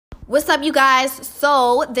What's up, you guys?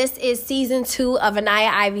 So this is season 2 of Anaya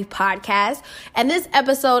Ivy podcast. And this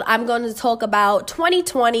episode, I'm going to talk about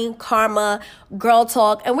 2020 karma, girl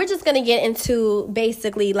talk. And we're just going to get into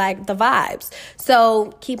basically like the vibes.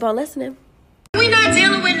 So keep on listening. We're not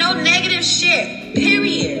dealing with no negative shit,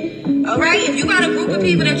 period. All right? If you got a group of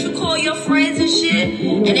people that you call your friends and shit,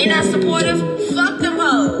 and they not supportive, fuck them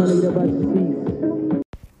hoes.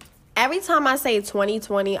 Every time I say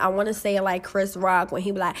 2020, I want to say it like Chris Rock when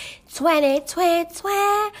he be like, 2020.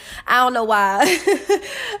 I don't know why.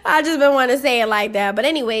 I just been wanting to say it like that. But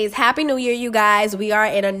anyways, Happy New Year, you guys. We are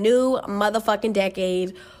in a new motherfucking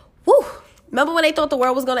decade. Woo! Remember when they thought the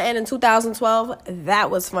world was going to end in 2012?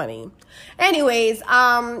 That was funny. Anyways,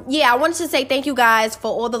 I wanted to say thank you guys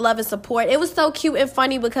for all the love and support. It was so cute and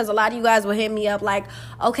funny because a lot of you guys would hit me up like,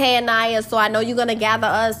 okay, Anaya, so I know you're going to gather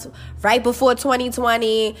us right before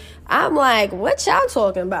 2020. I'm like, what y'all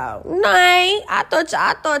talking about? No, I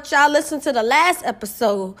thought y'all listened to the last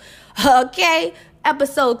episode. Okay,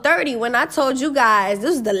 episode 30, when I told you guys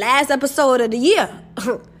this is the last episode of the year.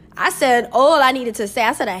 I said all I needed to say.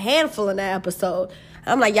 I said a handful in that episode.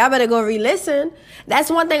 I'm like, y'all better go re-listen. That's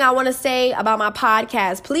one thing I want to say about my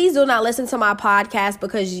podcast. Please do not listen to my podcast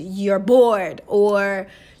because you're bored or,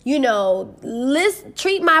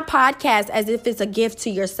 treat my podcast as if it's a gift to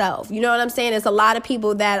yourself. You know what I'm saying? There's a lot of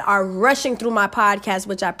people that are rushing through my podcast,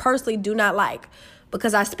 which I personally do not like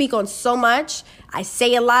because I speak on so much. I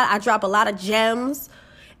say a lot. I drop a lot of gems.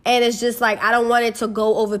 And it's just like, I don't want it to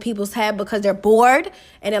go over people's head because they're bored.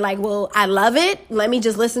 And they're like, well, I love it. Let me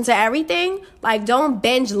just listen to everything. Like, don't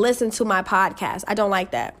binge listen to my podcast. I don't like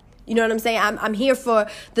that. You know what I'm saying? I'm here for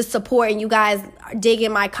the support and you guys are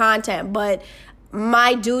digging my content. But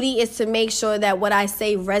my duty is to make sure that what I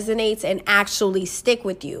say resonates and actually stick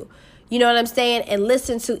with you. You know what I'm saying? And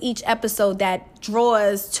listen to each episode that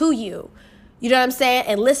draws to you. You know what I'm saying?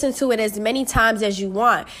 And listen to it as many times as you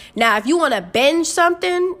want. Now, if you want to binge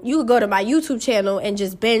something, you could go to my YouTube channel and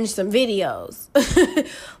just binge some videos.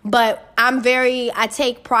 But I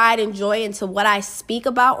take pride and joy into what I speak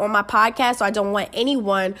about on my podcast. So I don't want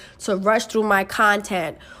anyone to rush through my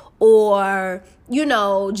content or,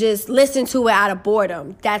 just listen to it out of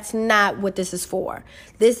boredom. That's not what this is for.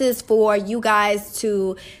 This is for you guys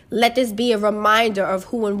to let this be a reminder of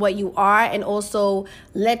who and what you are, and also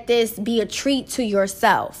let this be a treat to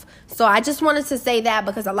yourself. So I just wanted to say that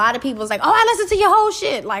because a lot of people is like, oh, I listened to your whole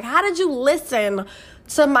shit. Like, how did you listen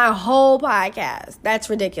to my whole podcast? That's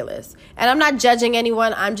ridiculous. And I'm not judging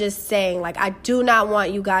anyone. I'm just saying, like, I do not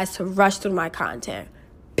want you guys to rush through my content.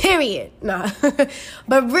 Period. Nah.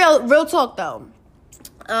 But real talk though.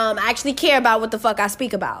 I actually care about what the fuck I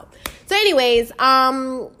speak about. So anyways,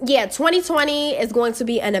 2020 is going to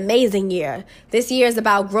be an amazing year. This year is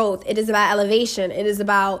about growth. It is about elevation. It is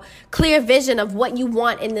about clear vision of what you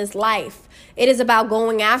want in this life. It is about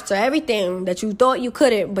going after everything that you thought you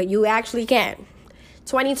couldn't, but you actually can.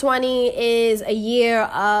 2020 is a year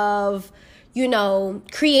of,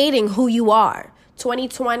 creating who you are.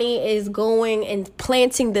 2020 is going and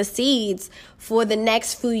planting the seeds for the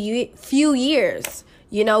next few years.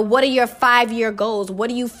 What are your 5-year goals? What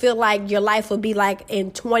do you feel like your life will be like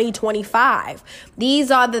in 2025?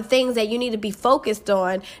 These are the things that you need to be focused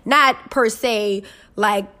on, not per se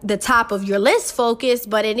like the top of your list focus,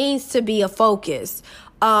 but it needs to be a focus.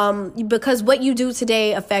 Because what you do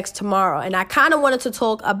today affects tomorrow. And I kind of wanted to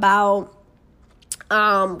talk about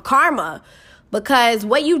karma, because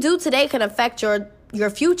what you do today can affect your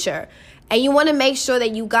future. And you want to make sure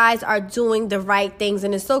that you guys are doing the right things.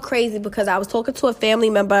 And it's so crazy because I was talking to a family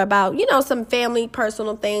member about, some family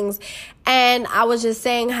personal things. And I was just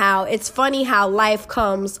saying how it's funny how life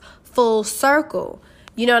comes full circle.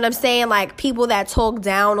 You know what I'm saying? Like people that talk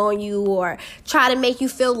down on you or try to make you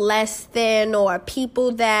feel less than, or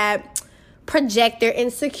people that project their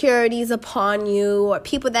insecurities upon you, or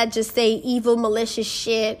people that just say evil, malicious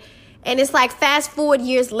shit. And it's like fast forward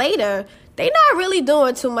years later, they're not really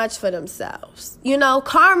doing too much for themselves.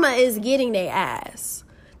 Karma is getting their ass.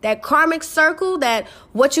 That karmic circle, that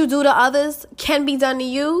what you do to others can be done to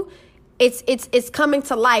you, it's coming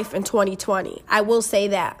to life in 2020. I will say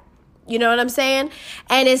that. You know what I'm saying?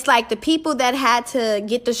 And it's like the people that had to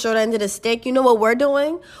get the short end of the stick, you know what we're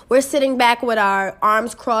doing? We're sitting back with our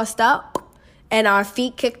arms crossed up and our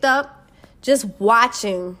feet kicked up, just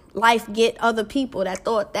watching life get other people that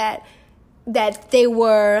thought that they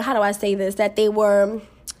were, how do I say this, that they were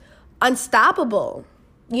unstoppable.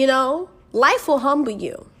 Life will humble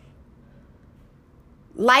you.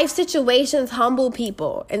 Life situations humble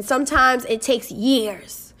people. And sometimes it takes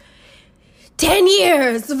years, 10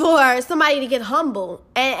 years for somebody to get humble.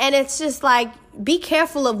 And it's just like, be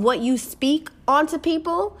careful of what you speak onto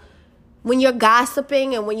people. when you're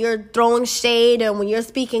gossiping and when you're throwing shade and when you're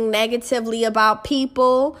speaking negatively about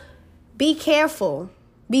people, be careful.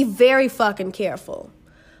 Be very fucking careful.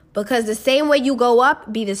 Because the same way you go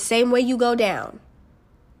up, be the same way you go down.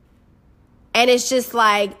 And it's just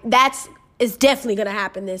like, it's definitely going to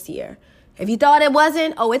happen this year. If you thought it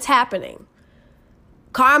wasn't, it's happening.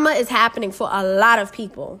 Karma is happening for a lot of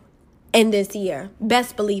people in this year.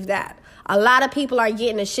 Best believe that. A lot of people are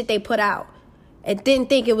getting the shit they put out and didn't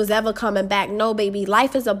think it was ever coming back. No, baby.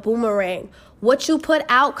 Life is a boomerang. What you put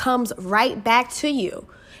out comes right back to you.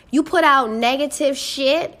 You put out negative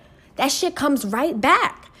shit, that shit comes right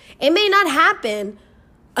back. It may not happen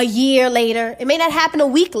a year later. It may not happen a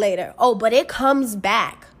week later. But it comes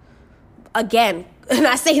back. Again, and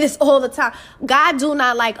I say this all the time, God do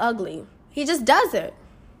not like ugly. He just doesn't.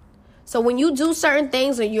 So when you do certain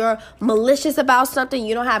things or you're malicious about something,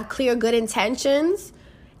 you don't have clear good intentions,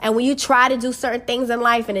 and when you try to do certain things in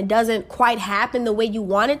life and it doesn't quite happen the way you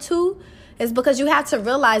want it to, it's because you have to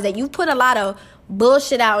realize that you put a lot of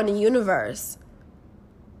bullshit out in the universe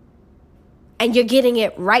and you're getting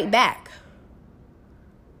it right back.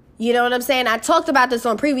 You know what I'm saying? I talked about this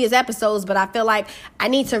on previous episodes, but I feel like I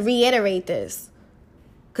need to reiterate this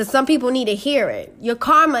because some people need to hear it. Your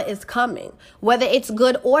karma is coming, whether it's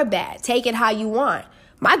good or bad. Take it how you want.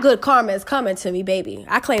 My good karma is coming to me, baby.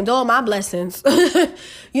 I claimed all my blessings.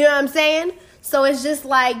 You know what I'm saying? So it's just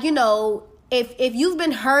like, if you've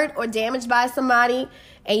been hurt or damaged by somebody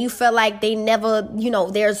and you feel like they never,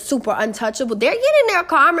 they're super untouchable, they're getting their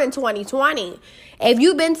karma in 2020. If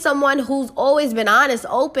you've been someone who's always been honest,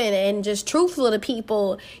 open, and just truthful to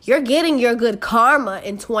people, you're getting your good karma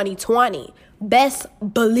in 2020. Best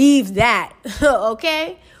believe that,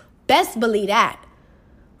 okay? Best believe that.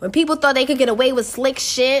 When people thought they could get away with slick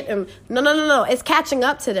shit, and no. It's catching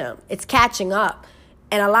up to them. It's catching up.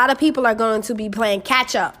 And a lot of people are going to be playing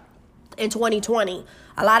catch up in 2020.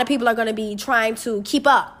 A lot of people are going to be trying to keep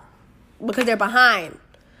up because they're behind.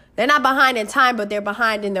 They're not behind in time, but they're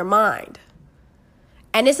behind in their mind.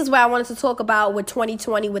 And this is what I wanted to talk about with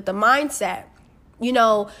 2020 with the mindset.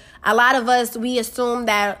 A lot of us, we assume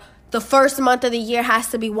that the first month of the year has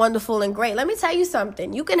to be wonderful and great. Let me tell you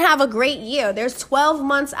something. You can have a great year. There's 12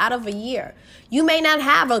 months out of a year. You may not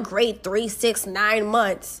have a great 3, 6, 9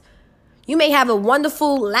 months. You may have a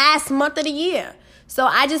wonderful last month of the year. So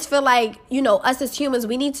I just feel like, us as humans,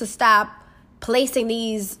 we need to stop placing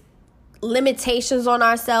these limitations on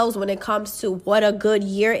ourselves when it comes to what a good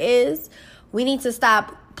year is. We need to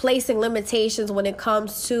stop placing limitations when it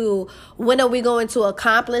comes to when are we going to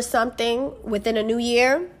accomplish something within a new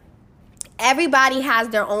year. Everybody has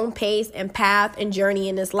their own pace and path and journey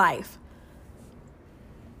in this life.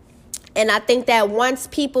 And I think that once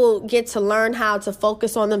people get to learn how to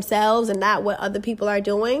focus on themselves and not what other people are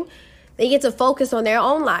doing, they get to focus on their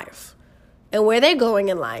own life and where they're going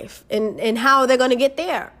in life and how they're going to get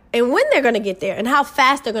there and when they're going to get there and how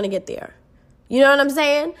fast they're going to get there. You know what I'm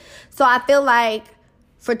saying? So I feel like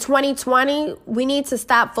for 2020, we need to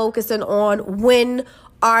stop focusing on when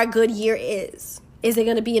our good year is. Is it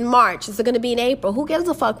going to be in March? Is it going to be in April? Who gives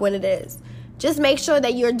a fuck when it is? Just make sure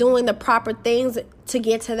that you're doing the proper things to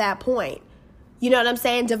get to that point. You know what I'm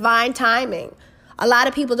saying? Divine timing. A lot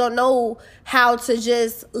of people don't know how to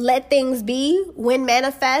just let things be, when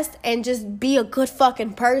manifest, and just be a good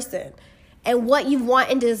fucking person. And what you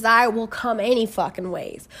want and desire will come any fucking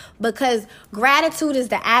ways. Because gratitude is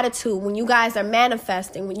the attitude when you guys are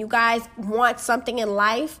manifesting. When you guys want something in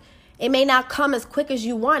life, it may not come as quick as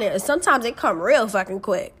you want it. And sometimes it come real fucking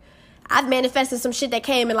quick. I've manifested some shit that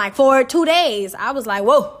came in like 2 days. I was like,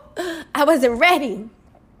 whoa, I wasn't ready.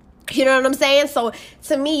 You know what I'm saying? So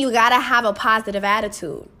to me, you got to have a positive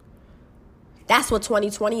attitude. That's what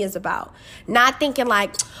 2020 is about. Not thinking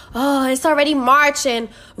like, it's already March and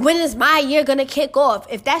when is my year going to kick off?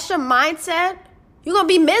 If that's your mindset, you're going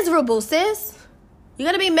to be miserable, sis. You're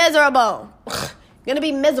going to be miserable. You're going to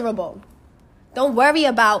be miserable. Don't worry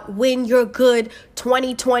about when your good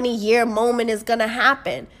 2020 year moment is going to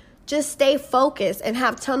happen. Just stay focused and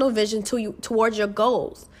have tunnel vision towards your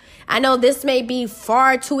goals. I know this may be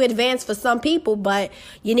far too advanced for some people, but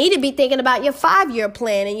you need to be thinking about your 5-year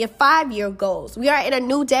plan and your 5-year goals. We are in a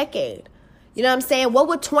new decade. You know what I'm saying? What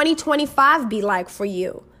would 2025 be like for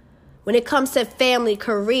you when it comes to family,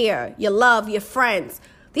 career, your love, your friends?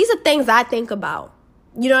 These are things I think about.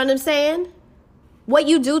 You know what I'm saying? What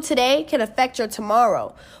you do today can affect your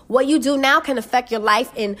tomorrow. What you do now can affect your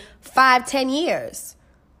life in 5-10 years.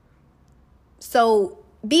 So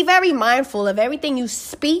be very mindful of everything you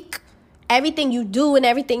speak, everything you do, and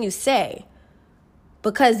everything you say.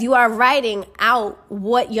 Because you are writing out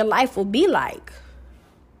what your life will be like.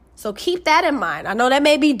 So keep that in mind. I know that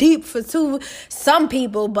may be deep for some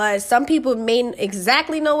people, but some people may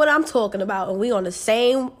exactly know what I'm talking about, and we on the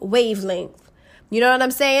same wavelength. You know what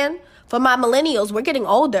I'm saying? For my millennials, we're getting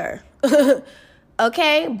older.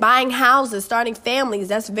 Okay? Buying houses, starting families,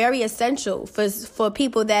 that's very essential for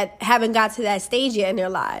people that haven't got to that stage yet in their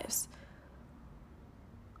lives.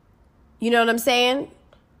 You know what I'm saying?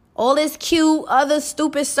 All this cute, other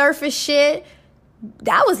stupid surface shit,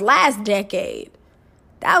 that was last decade.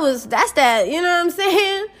 That's that, you know what I'm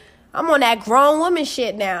saying? I'm on that grown woman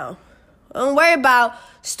shit now. Don't worry about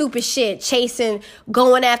stupid shit, chasing,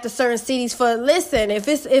 going after certain cities for, listen,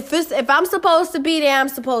 if I'm supposed to be there, I'm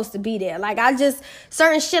supposed to be there. Like,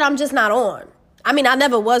 certain shit I'm just not on. I mean, I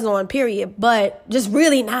never was on, period, but just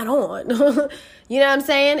really not on. You know what I'm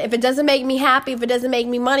saying? If it doesn't make me happy, if it doesn't make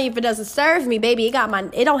me money, if it doesn't serve me, baby, it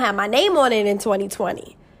don't have my name on it in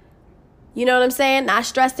 2020. You know what I'm saying? Not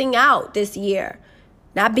stressing out this year.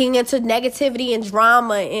 Not being into negativity and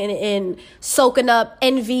drama and soaking up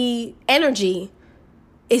envy energy.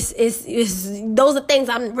 Those are things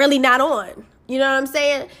I'm really not on. You know what I'm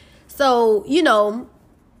saying? So, you know,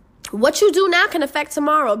 what you do now can affect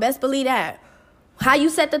tomorrow. Best believe that. How you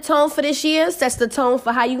set the tone for this year sets the tone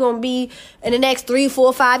for how you going to be in the next 3,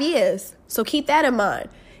 4, 5 years. So keep that in mind.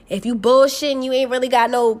 If you bullshit and you ain't really got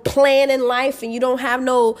no plan in life and you don't have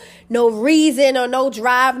no reason or no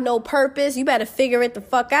drive, no purpose, you better figure it the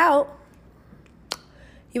fuck out.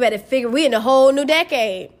 You better figure, we in a whole new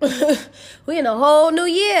decade. We in a whole new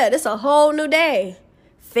year. This a whole new day.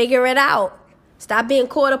 Figure it out. Stop being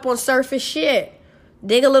caught up on surface shit.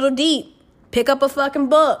 Dig a little deep. Pick up a fucking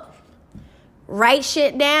book. Write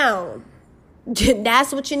shit down.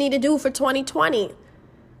 That's what you need to do for 2020.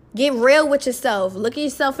 Get real with yourself. Look at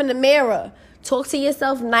yourself in the mirror. Talk to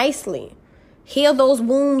yourself nicely. Heal those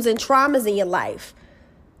wounds and traumas in your life.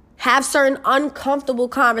 Have certain uncomfortable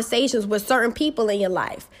conversations with certain people in your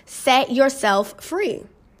life. Set yourself free.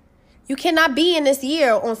 You cannot be in this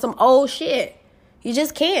year on some old shit. You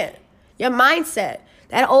just can't. Your mindset,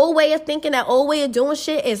 that old way of thinking, that old way of doing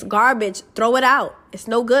shit is garbage. Throw it out. It's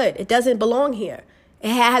no good. It doesn't belong here.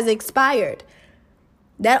 It has expired.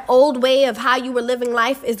 That old way of how you were living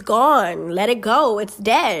life is gone. Let it go. It's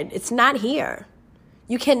dead. It's not here.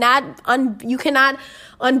 You cannot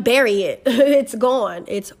unbury it. It's gone.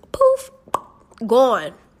 It's poof,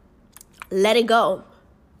 gone. Let it go.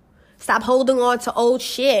 Stop holding on to old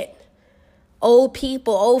shit. Old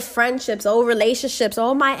people, old friendships, old relationships.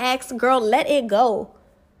 Oh, my ex, girl, let it go.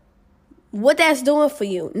 What that's doing for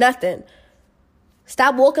you? Nothing.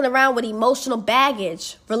 Stop walking around with emotional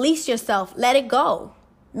baggage. Release yourself. Let it go.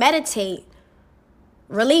 Meditate.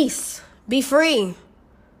 Release. Be free.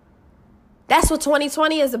 That's what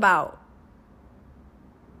 2020 is about.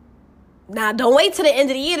 Now, don't wait till the end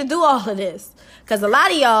of the year to do all of this. Because a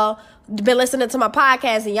lot of y'all been listening to my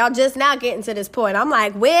podcast and y'all just now getting to this point. I'm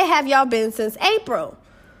like, where have y'all been since April?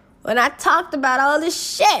 When I talked about all this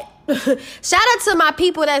shit. Shout out to my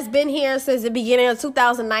people that's been here since the beginning of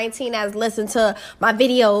 2019, has listened to my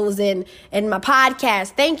videos and my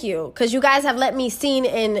podcast. Thank you, because you guys have let me see,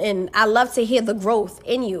 and I love to hear the growth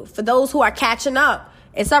in you. For those who are catching up,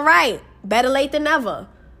 it's all right. Better late than never.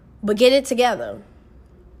 But get it together.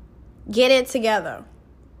 Get it together.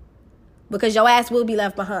 Because your ass will be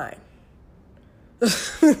left behind.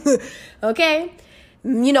 Okay?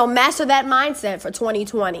 You know, master that mindset for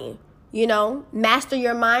 2020. You know, master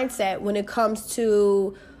your mindset when it comes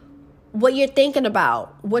to what you're thinking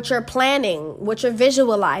about, what you're planning, what you're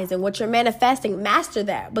visualizing, what you're manifesting. Master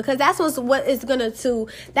that, because that's what's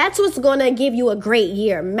going to give you a great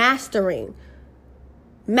year. Mastering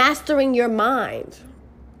your mind.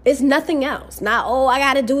 It's nothing else. Not, I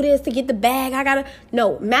got to do this to get the bag.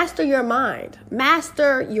 No, master your mind.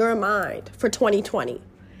 Master your mind for 2020.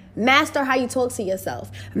 Master how you talk to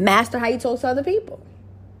yourself. Master how you talk to other people.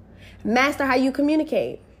 Master how you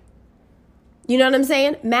communicate. You know what I'm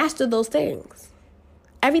saying? Master those things.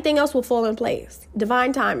 Everything else will fall in place.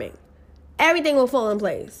 Divine timing. Everything will fall in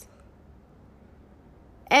place.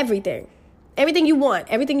 Everything. Everything you want,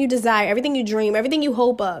 everything you desire, everything you dream, everything you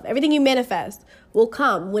hope of, everything you manifest will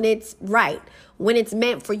come when it's right, when it's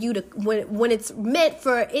meant for you to, when it's meant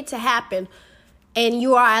for it to happen. And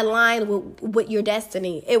you are aligned with your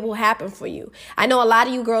destiny. It will happen for you. I know a lot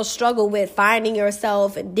of you girls struggle with finding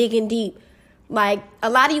yourself and digging deep. Like, a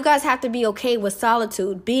lot of you guys have to be okay with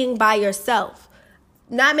solitude, being by yourself.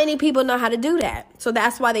 Not many people know how to do that. So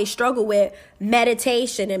that's why they struggle with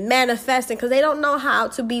meditation and manifesting, because they don't know how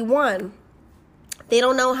to be one. They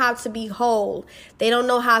don't know how to be whole. They don't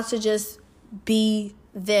know how to just be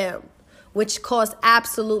them, which costs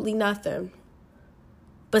absolutely nothing.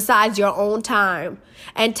 besides your own time.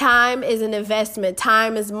 And time is an investment.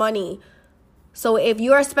 Time is money. So if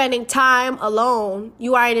you're spending time alone,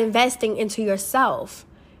 you are investing into yourself.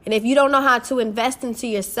 And if you don't know how to invest into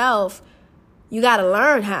yourself, you got to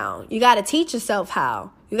learn how. You got to teach yourself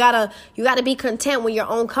how. You got to be content with your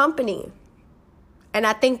own company. And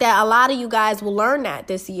I think that a lot of you guys will learn that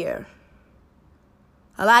this year.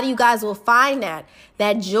 A lot of you guys will find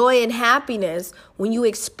that joy and happiness when you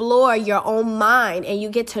explore your own mind and you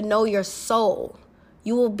get to know your soul.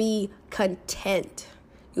 You will be content.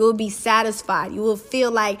 You will be satisfied. You will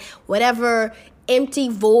feel like whatever empty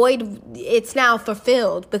void, it's now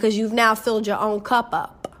fulfilled because you've now filled your own cup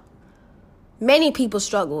up. Many people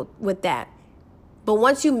struggle with that. But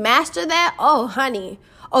once you master that, oh, honey,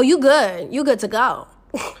 oh, you good. You good to go.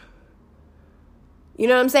 You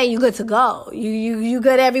know what I'm saying? You good to go. You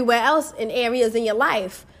good everywhere else in areas in your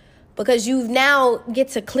life because you now get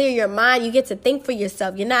to clear your mind. You get to think for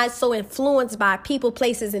yourself. You're not so influenced by people,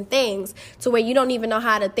 places, and things to where you don't even know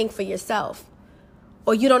how to think for yourself,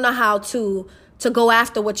 or you don't know how to go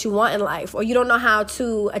after what you want in life, or you don't know how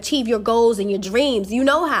to achieve your goals and your dreams. You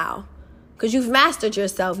know how because you've mastered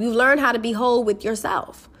yourself. You've learned how to be whole with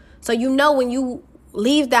yourself. So you know when you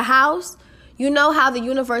leave the house, you know how the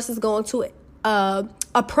universe is going to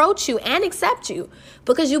approach you and accept you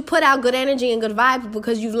because you put out good energy and good vibes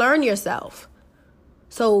because you've learned yourself.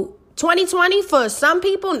 So 2020 for some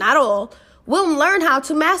people, not all, will learn how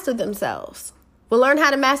to master themselves. Will learn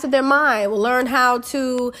how to master their mind. Will learn how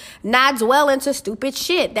to not dwell into stupid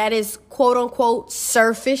shit that is quote unquote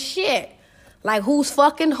surface shit. Like who's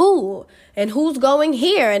fucking who and who's going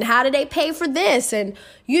here and how do they pay for this? And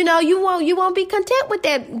you won't be content with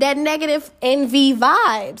that negative envy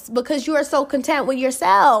vibes because you are so content with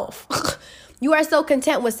yourself. You are so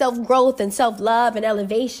content with self-growth and self-love and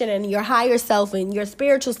elevation and your higher self and your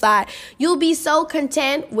spiritual side. You'll be so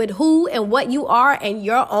content with who and what you are and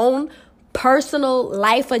your own personal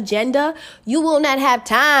life agenda. You will not have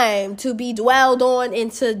time to be dwelled on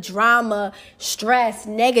into drama, stress,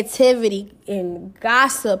 negativity, and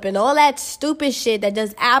gossip and all that stupid shit that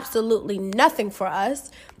does absolutely nothing for us.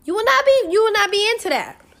 You will not be into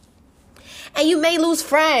that. And you may lose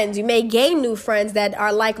friends. You may gain new friends that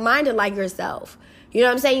are like-minded like yourself. You know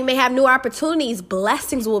what I'm saying? You may have new opportunities.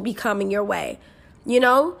 Blessings will be coming your way. You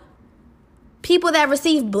know? People that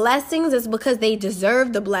receive blessings is because they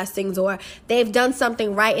deserve the blessings or they've done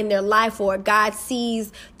something right in their life or God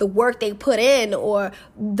sees the work they put in or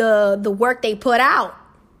the work they put out.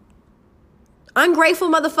 Ungrateful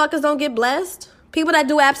motherfuckers don't get blessed. People that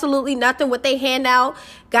do absolutely nothing with their hand out,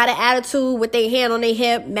 got an attitude with their hand on their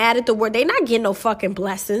hip, mad at the word, they not getting no fucking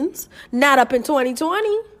blessings. Not up in 2020.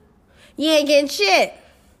 You ain't getting shit.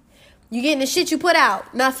 You getting the shit you put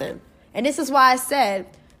out. Nothing. And this is why I said,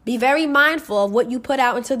 be very mindful of what you put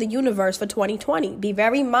out into the universe for 2020. Be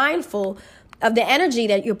very mindful of the energy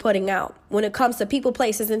that you're putting out when it comes to people,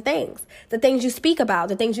 places, and things. The things you speak about,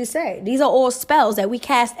 the things you say. These are all spells that we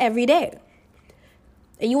cast every day.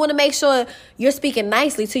 And you want to make sure you're speaking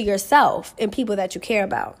nicely to yourself and people that you care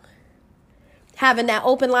about. Having that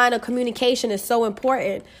open line of communication is so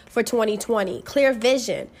important for 2020. Clear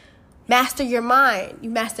vision. Master your mind. You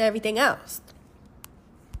master everything else.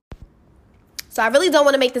 So I really don't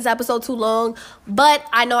want to make this episode too long, but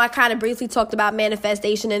I know I kind of briefly talked about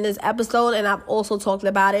manifestation in this episode, and I've also talked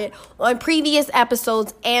about it on previous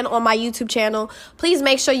episodes and on my YouTube channel. Please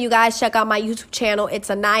make sure you guys check out my YouTube channel. It's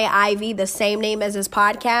Anaya Ivy, the same name as this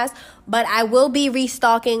podcast, but I will be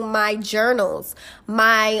restocking my journals,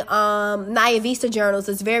 my Naya Vista journals.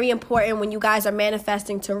 It's very important when you guys are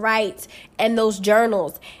manifesting to write in those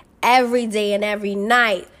journals every day and every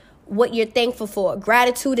night what you're thankful for.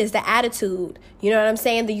 Gratitude is the attitude. You know what I'm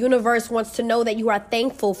saying? The universe wants to know that you are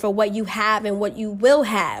thankful for what you have and what you will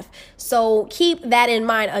have. So keep that in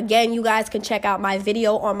mind. Again, you guys can check out my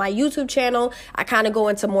video on my YouTube channel. I kind of go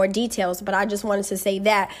into more details, but I just wanted to say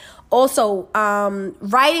that. Also,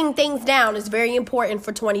 writing things down is very important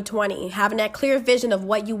for 2020. Having that clear vision of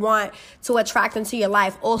what you want to attract into your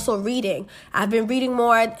life. Also, reading. I've been reading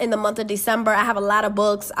more in the month of December. I have a lot of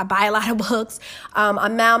books. I buy a lot of books.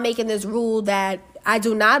 I'm now making this rule that I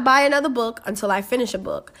do not buy another book until I finish a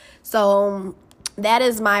book. So that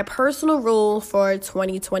is my personal rule for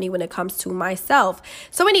 2020 when it comes to myself.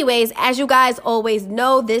 So anyways, as you guys always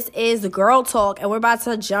know, this is Girl Talk, and we're about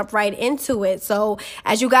to jump right into it. So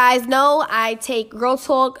as you guys know, I take Girl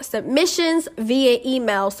Talk submissions via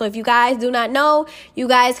email. So if you guys do not know, you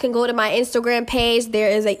guys can go to my Instagram page. There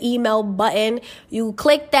is an email button. You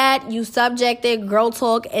click that, you subject it, Girl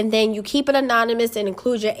Talk, and then you keep it anonymous and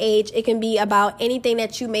include your age. It can be about anything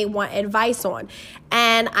that you may want advice on.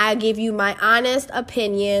 And I give you my honest honest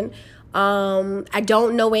opinion. I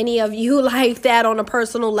don't know any of you like that on a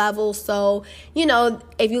personal level. So,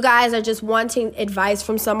 if you guys are just wanting advice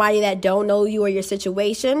from somebody that don't know you or your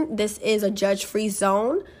situation, this is a judge-free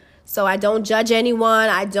zone. So I don't judge anyone.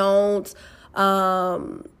 I don't,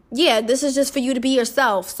 this is just for you to be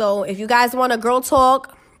yourself. So if you guys want a girl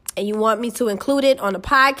talk and you want me to include it on the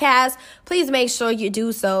podcast, please make sure you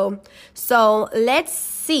do so. So let's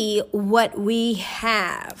see what we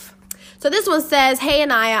have. So this one says, "Hey,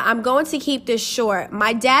 Anaya, I'm going to keep this short.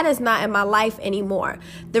 My dad is not in my life anymore.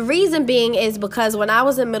 The reason being is because when I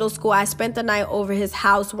was in middle school, I spent the night over his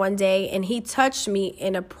house one day and he touched me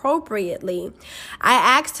inappropriately. I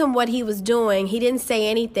asked him what he was doing. He didn't say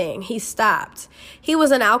anything. He stopped. He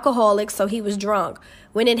was an alcoholic, so he was drunk.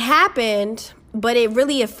 When it happened, but it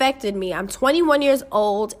really affected me. I'm 21 years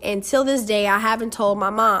old, and till this day, I haven't told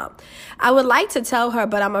my mom. I would like to tell her,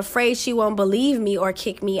 but I'm afraid she won't believe me or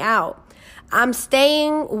kick me out. I'm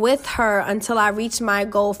staying with her until I reach my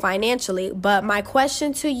goal financially. But my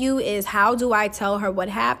question to you is, how do I tell her what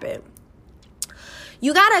happened?"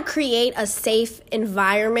 You got to create a safe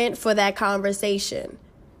environment for that conversation.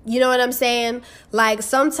 You know what I'm saying? Like,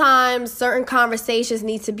 sometimes certain conversations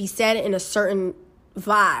need to be said in a certain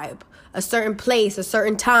vibe, a certain place, a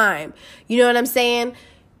certain time. You know what I'm saying?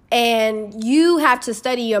 And you have to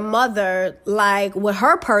study your mother, like with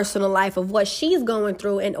her personal life of what she's going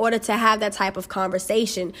through in order to have that type of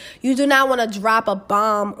conversation. You do not want to drop a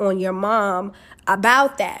bomb on your mom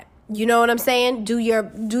about that. You know what I'm saying? Do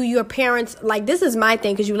your parents, like, this is my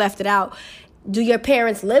thing because you left it out. Do your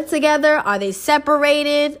parents live together? Are they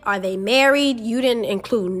separated? Are they married? You didn't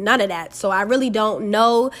include none of that. So I really don't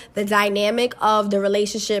know the dynamic of the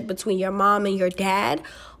relationship between your mom and your dad.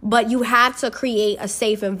 But you have to create a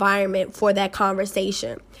safe environment for that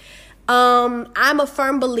conversation. I'm a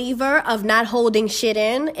firm believer of not holding shit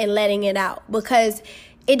in and letting it out, because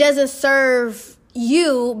it doesn't serve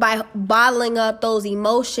you by bottling up those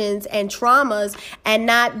emotions and traumas and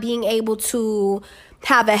not being able to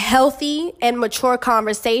have a healthy and mature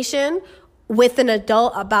conversation with an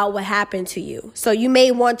adult about what happened to you. So you may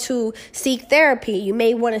want to seek therapy. You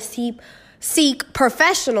may want to seek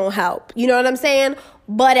professional help. You know what I'm saying?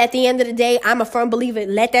 But at the end of the day, I'm a firm believer,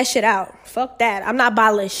 let that shit out. Fuck that. I'm not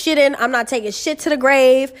bottling shit in. I'm not taking shit to the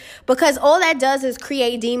grave, because all that does is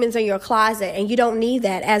create demons in your closet, and you don't need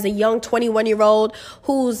that as a young 21-year-old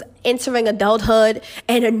who's entering adulthood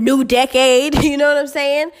and a new decade. You know what I'm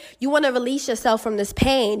saying? You want to release yourself from this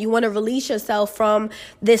pain. You want to release yourself from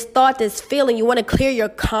this thought, this feeling. You want to clear your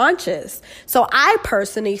conscience. So I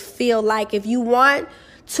personally feel like if you want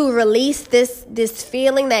to release this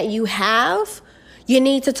feeling that you have, you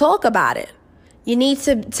need to talk about it. You need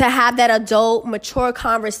to have that adult, mature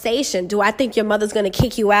conversation. Do I think your mother's going to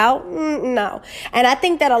kick you out? No. And I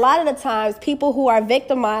think that a lot of the times people who are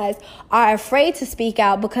victimized are afraid to speak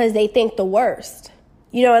out because they think the worst.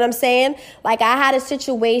 You know what I'm saying? Like, I had a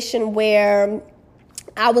situation where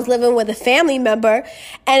I was living with a family member,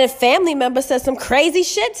 and a family member said some crazy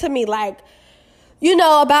shit to me, like,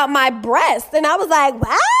 about my breast. And I was like,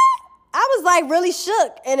 what? I was like really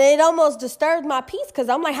shook, and it almost disturbed my peace, because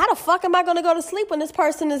I'm like, how the fuck am I going to go to sleep when this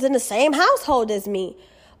person is in the same household as me?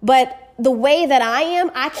 But the way that I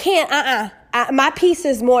am, I can't, my peace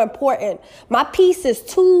is more important. My peace is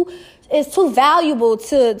too valuable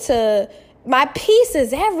to my peace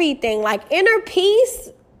is everything. Like, inner peace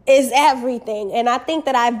is everything. And I think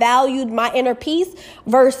that I valued my inner peace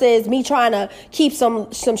versus me trying to keep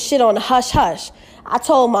some shit on the hush hush. I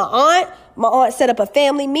told my aunt set up a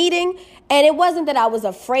family meeting, and it wasn't that I was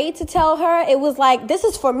afraid to tell her. It was like, this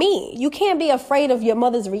is for me. You can't be afraid of your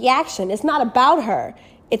mother's reaction. It's not about her.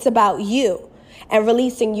 It's about you and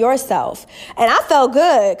releasing yourself. And I felt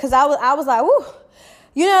good, because I was like, woo.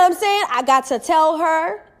 You know what I'm saying? I got to tell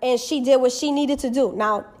her, and she did what she needed to do.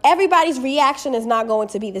 Now, everybody's reaction is not going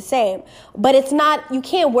to be the same, but you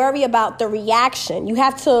can't worry about the reaction. You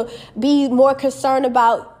have to be more concerned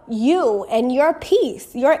about you and your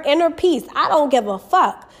peace, your inner peace. I don't give a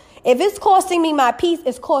fuck. If it's costing me my peace,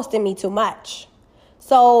 it's costing me too much.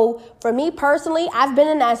 So for me personally, I've been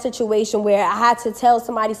in that situation where I had to tell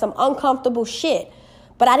somebody some uncomfortable shit,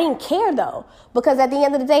 but I didn't care though, because at the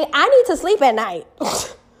end of the day, I need to sleep at night.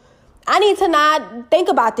 I need to not think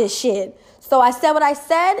about this shit. So I said what I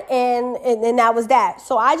said, and that was that.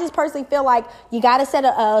 So I just personally feel like you got to set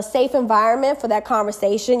a safe environment for that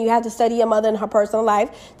conversation. You have to study your mother and her personal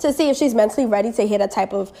life to see if she's mentally ready to hear that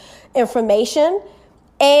type of information.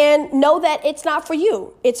 And know that it's not for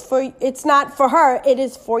you. It's not for her. It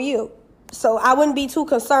is for you. So I wouldn't be too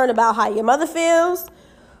concerned about how your mother feels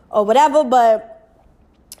or whatever, but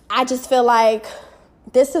I just feel like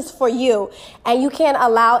This is for you. And you can't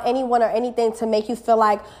allow anyone or anything to make you feel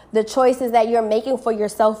like the choices that you're making for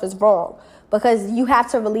yourself is wrong. Because you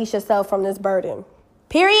have to release yourself from this burden.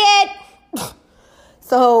 Period.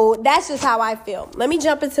 So that's just how I feel. Let me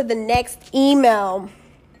jump into the next email.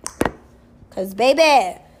 Because,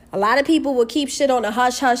 baby, a lot of people will keep shit on the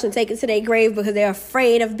hush-hush and take it to their grave because they're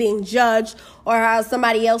afraid of being judged or how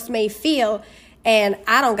somebody else may feel. And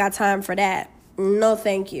I don't got time for that. No,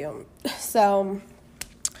 thank you. So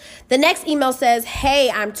the next email says,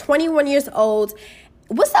 hey, I'm 21 years old.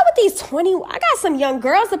 What's up with these 20? I got some young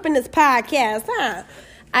girls up in this podcast, huh?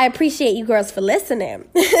 I appreciate you girls for listening.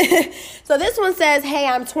 So this one says, hey,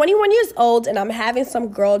 I'm 21 years old and I'm having some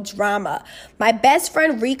girl drama. My best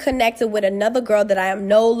friend reconnected with another girl that I am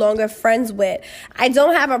no longer friends with. I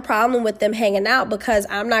don't have a problem with them hanging out because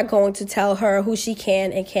I'm not going to tell her who she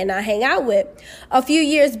can and cannot hang out with. A few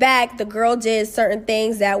years back, the girl did certain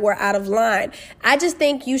things that were out of line. I just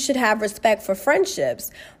think you should have respect for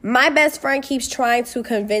friendships. My best friend keeps trying to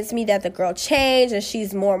convince me that the girl changed and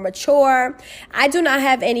she's more mature. I do not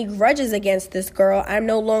have any grudges against this girl. I'm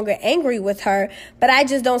no longer angry with her, but I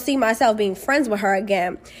just don't see myself being friends with her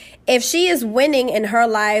again. If she is winning in her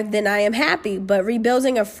life, then I am happy, but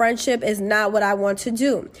rebuilding a friendship is not what I want to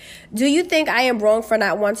do. Do you think I am wrong for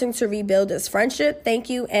not wanting to rebuild this friendship? Thank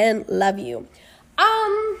you and love you.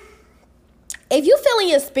 If you feel in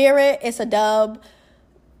your spirit it's a dub,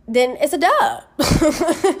 then it's a dub.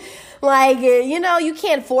 Like, you know, you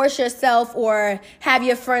can't force yourself or have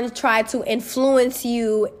your friends try to influence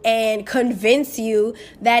you and convince you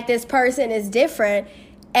that this person is different.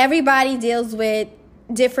 Everybody deals with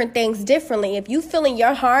different things differently. If you feel in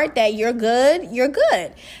your heart that you're good, you're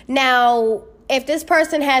good. Now, if this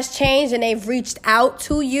person has changed and they've reached out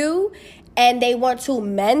to you and they want to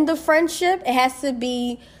mend the friendship, it has to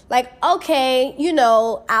be like, okay,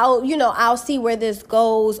 I'll see where this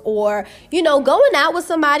goes, or, going out with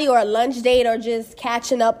somebody or a lunch date or just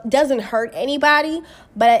catching up doesn't hurt anybody.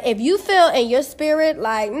 But if you feel in your spirit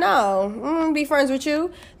like, no, be friends with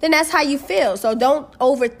you, then that's how you feel. So don't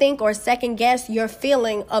overthink or second guess your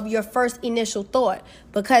feeling of your first initial thought,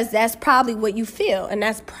 because that's probably what you feel and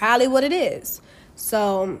that's probably what it is.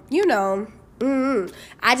 So,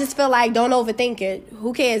 I just feel like don't overthink it.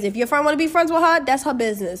 Who cares? If your friend want to be friends with her, that's her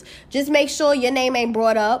business. Just make sure your name ain't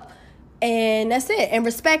brought up, and that's it. And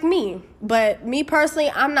respect me. But me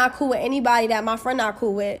personally, I'm not cool with anybody that my friend not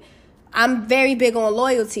cool with. I'm very big on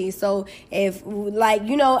loyalty. So if,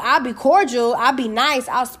 I'll be cordial, I'll be nice,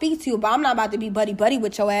 I'll speak to you, but I'm not about to be buddy-buddy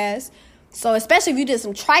with your ass. So especially if you did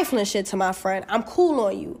some trifling shit to my friend, I'm cool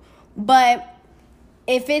on you. But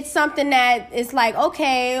if it's something that it's like,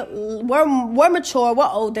 okay, we're mature, we're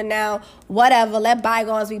older now, whatever, let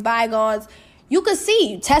bygones be bygones. You could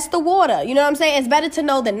see, test the water. You know what I'm saying? It's better to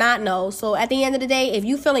know than not know. So at the end of the day, if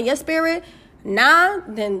you feel in your spirit,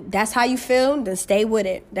 then that's how you feel, then stay with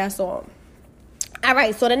it. That's all. All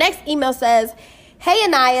right, so the next email says, hey,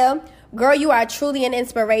 Anaya. Girl, you are truly an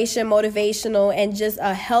inspiration, motivational, and just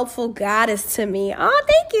a helpful goddess to me. Oh,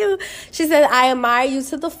 thank you. She said, I admire you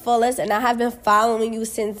to the fullest, and I have been following you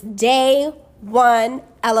since day one,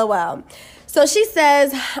 LOL. So she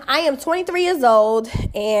says, I am 23 years old,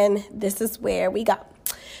 and this is where we go.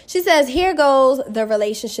 She says, here goes the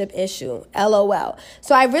relationship issue, LOL.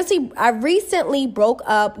 So I recently broke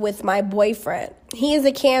up with my boyfriend. He is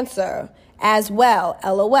a Cancer as well,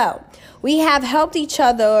 LOL. We have helped each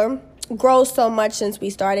other grow so much since we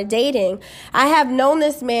started dating. I have known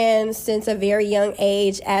this man since a very young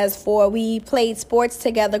age. As for we played sports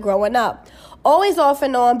together growing up. Always off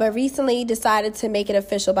and on, but recently decided to make it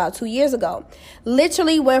official about 2 years ago.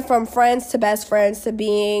 Literally went from friends to best friends to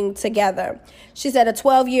being together. She said a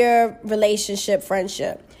 12-year relationship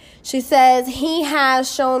friendship. She says, he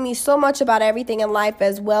has shown me so much about everything in life,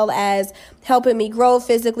 as well as helping me grow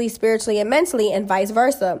physically, spiritually, and mentally, and vice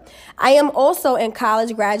versa. I am also in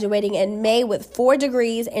college, graduating in May with 4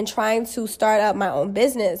 degrees and trying to start up my own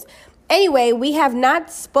business. Anyway, we have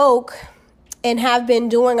not spoke and have been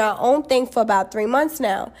doing our own thing for about 3 months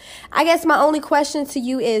now. I guess my only question to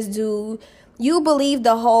you is, do you believe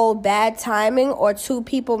the whole bad timing or two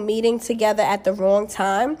people meeting together at the wrong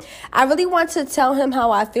time? I really want to tell him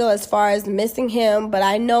how I feel as far as missing him, but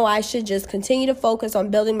I know I should just continue to focus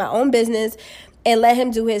on building my own business and let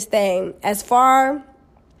him do his thing. As for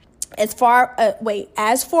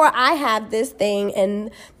I have this thing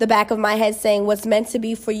in the back of my head saying what's meant to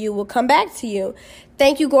be for you will come back to you.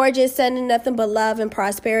 Thank you, gorgeous. Sending nothing but love and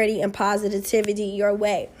prosperity and positivity your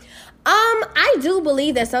way. I do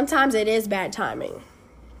believe that sometimes it is bad timing.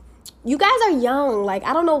 you guys are young. Like,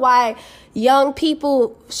 I don't know why young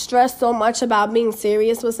people stress so much about being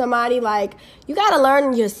serious with somebody. Like, you got to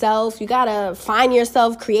learn yourself. You got to find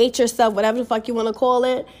yourself, create yourself, whatever the fuck you want to call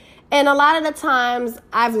it. And a lot of the times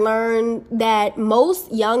I've learned that most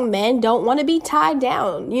young men don't want to be tied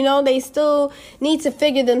down. You know, they still need to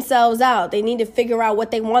figure themselves out. They need to figure out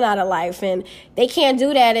what they want out of life. And they can't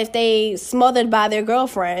do that if they smothered by their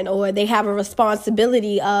girlfriend or they have a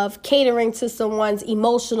responsibility of catering to someone's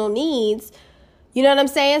emotional needs. You know what I'm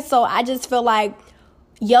saying? So I just feel like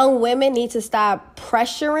young women need to stop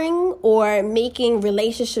pressuring or making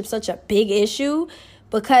relationships such a big issue,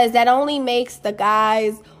 because that only makes the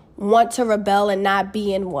guys want to rebel and not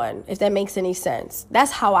be in one, if that makes any sense.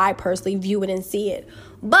 That's how I personally view it and see it.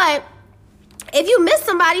 But if you miss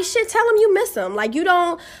somebody, shit, tell them you miss them. Like, you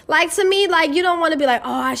don't, like, to me, like, you don't want to be like,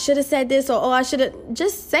 oh, I should have said this, or oh, I should have,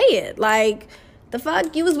 just say it. Like, the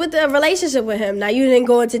fuck, you was with the relationship with him. Now, you didn't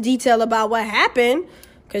go into detail about what happened,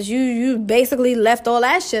 because you basically left all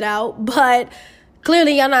that shit out, but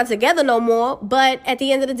clearly, y'all not together no more. But at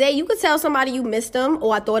the end of the day, you could tell somebody you missed them,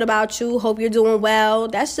 or I thought about you, hope you're doing well.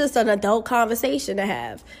 That's just an adult conversation to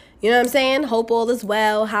have. You know what I'm saying? Hope all is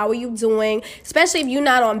well. How are you doing? Especially if you're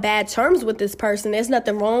not on bad terms with this person. There's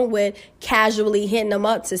nothing wrong with casually hitting them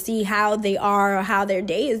up to see how they are or how their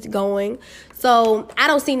day is going. So I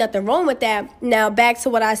don't see nothing wrong with that. Now, back to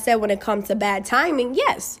what I said when it comes to bad timing.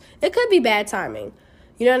 Yes, it could be bad timing.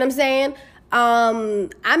 You know what I'm saying?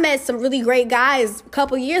 I met some really great guys a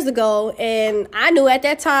couple years ago, and I knew at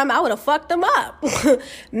that time I would have fucked them up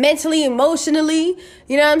mentally, emotionally,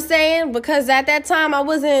 you know what I'm saying? Because at that time I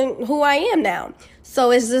wasn't who I am now.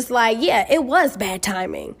 So it's just like, yeah, it was bad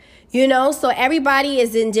timing, you know? So everybody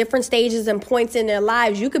is in different stages and points in their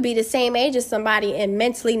lives. You could be the same age as somebody and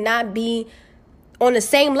mentally not be on the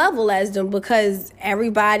same level as them, because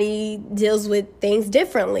everybody deals with things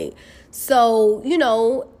differently. So, you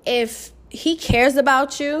know, if he cares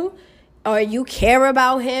about you or you care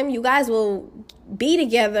about him, you guys will be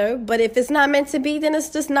together. But if it's not meant to be, then it's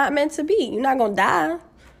just not meant to be. You're not going to die,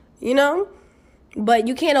 you know? But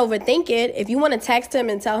you can't overthink it. If you want to text him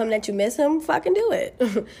and tell him that you miss him, fucking do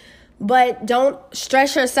it. But don't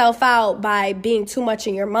stress yourself out by being too much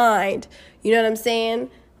in your mind. You know what I'm saying?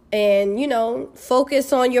 And, you know,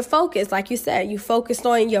 focus on your focus. Like you said, you focused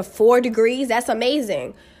on your 4 degrees. That's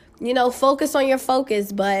amazing. You know, focus on your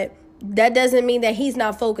focus, but that doesn't mean that he's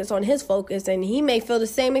not focused on his focus, and he may feel the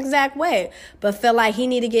same exact way, but feel like he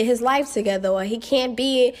need to get his life together, or he can't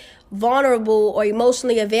be vulnerable or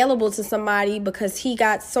emotionally available to somebody because he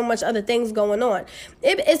got so much other things going on.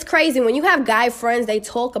 It's crazy. When you have guy friends, they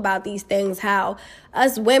talk about these things, how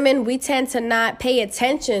us women, we tend to not pay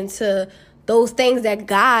attention to those things that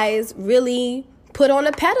guys really put on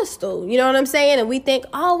a pedestal. You know what I'm saying? And we think,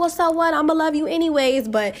 oh, well, so what? I'm gonna love you anyways.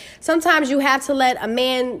 But sometimes you have to let a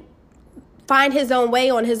man find his own way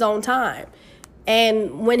on his own time.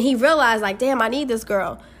 And when he realized, like, damn, I need this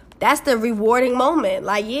girl, that's the rewarding moment.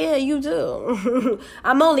 Like, yeah, you do.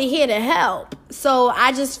 I'm only here to help. So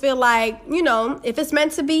I just feel like, you know, if it's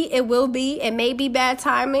meant to be, it will be. It may be bad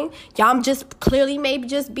timing. Y'all just clearly maybe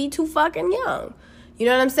just be too fucking young. You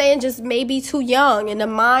know what I'm saying? Just maybe too young in the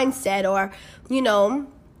mindset, or, you know.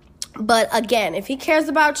 But again, if he cares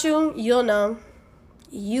about you, you'll know.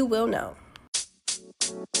 You will know.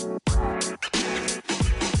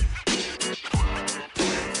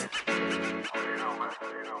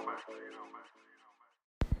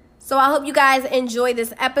 So I hope you guys enjoy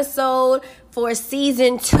this episode for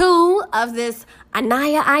season 2 of this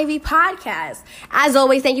Anaya Ivy podcast. As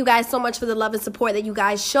always, thank you guys so much for the love and support that you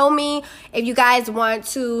guys show me. If you guys want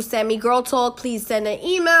to send me girl talk, please send an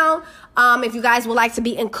email. If you guys would like to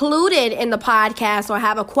be included in the podcast or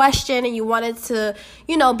have a question and you wanted to,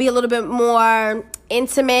 you know, be a little bit more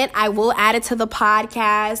intimate, I will add it to the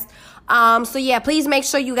podcast. So yeah, please make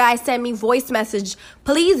sure you guys send me voice message.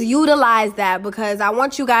 Please utilize that, because I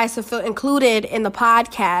want you guys to feel included in the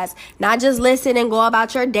podcast, not just listen and go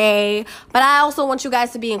about your day, but I also want you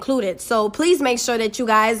guys to be included. So please make sure that you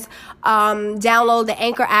guys download the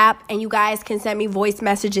Anchor app and you guys can send me voice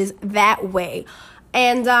messages that way.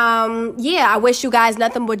 And yeah, I wish you guys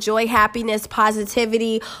nothing but joy, happiness,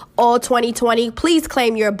 positivity all 2020. Please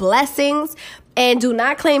claim your blessings. And do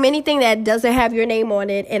not claim anything that doesn't have your name on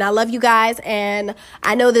it. And I love you guys. And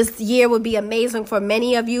I know this year will be amazing for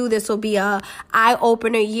many of you. This will be a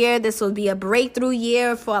eye-opener year. This will be a breakthrough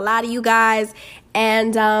year for a lot of you guys.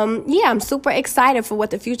 And yeah, I'm super excited for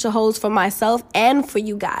what the future holds for myself and for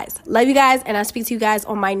you guys. Love you guys. And I'll speak to you guys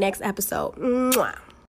on my next episode. Mwah.